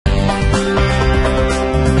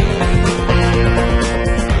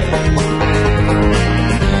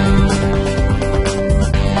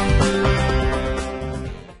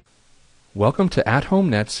Welcome to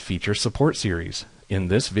AtHomeNet's Feature Support Series. In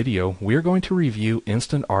this video, we are going to review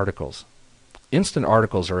instant articles. Instant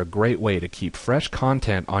articles are a great way to keep fresh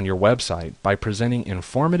content on your website by presenting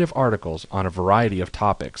informative articles on a variety of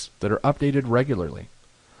topics that are updated regularly.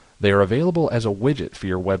 They are available as a widget for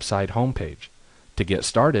your website homepage. To get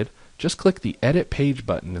started, just click the Edit Page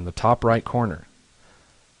button in the top right corner.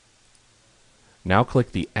 Now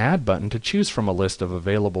click the Add button to choose from a list of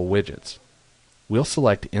available widgets. We'll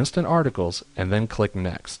select Instant Articles and then click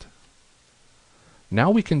Next.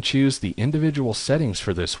 Now we can choose the individual settings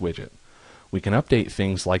for this widget. We can update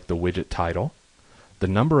things like the widget title, the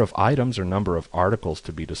number of items or number of articles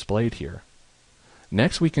to be displayed here.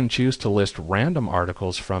 Next we can choose to list random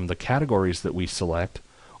articles from the categories that we select,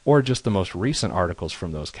 or just the most recent articles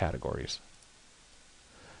from those categories.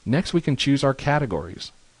 Next we can choose our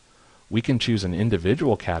categories. We can choose an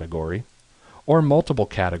individual category, or multiple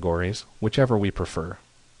categories, whichever we prefer.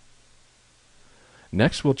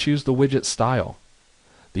 Next we'll choose the widget style.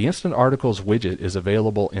 The Instant Articles widget is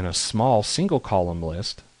available in a small single column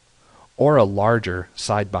list or a larger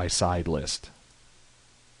side-by-side list.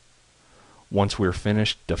 Once we're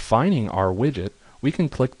finished defining our widget, we can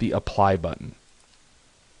click the Apply button.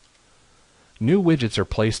 New widgets are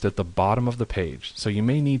placed at the bottom of the page, so you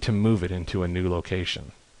may need to move it into a new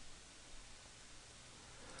location.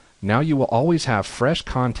 Now you will always have fresh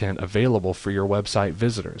content available for your website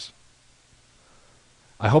visitors.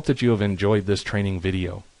 I hope that you have enjoyed this training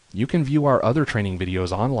video. You can view our other training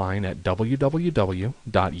videos online at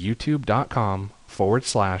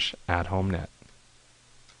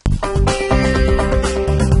www.youtube.com/AtHomeNet.